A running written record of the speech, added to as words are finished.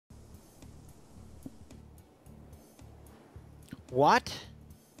What?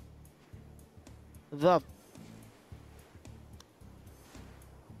 The...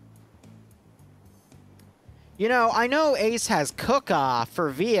 You know, I know Ace has cook-off for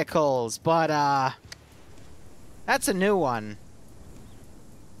vehicles, but, that's a new one.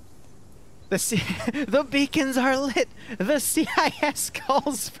 The beacons are lit. The CIS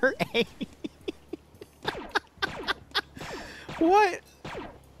calls for aid. What?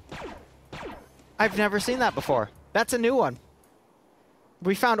 I've never seen that before. That's a new one.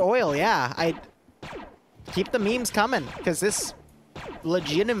 We found oil, yeah. I keep the memes coming, because this,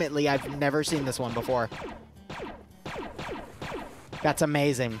 legitimately, I've never seen this one before. That's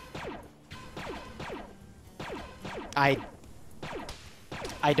amazing. I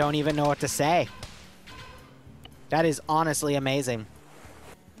don't even know what to say. That is honestly amazing.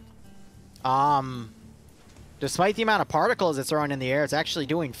 Despite the amount of particles it's throwing in the air, it's actually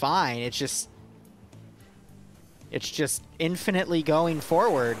doing fine. It's just infinitely going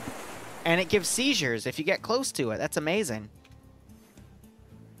forward. And it gives seizures if you get close to it. That's amazing.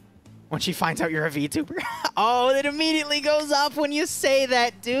 When she finds out you're a VTuber. Oh, it immediately goes off when you say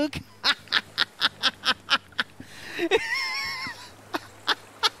that, Duke.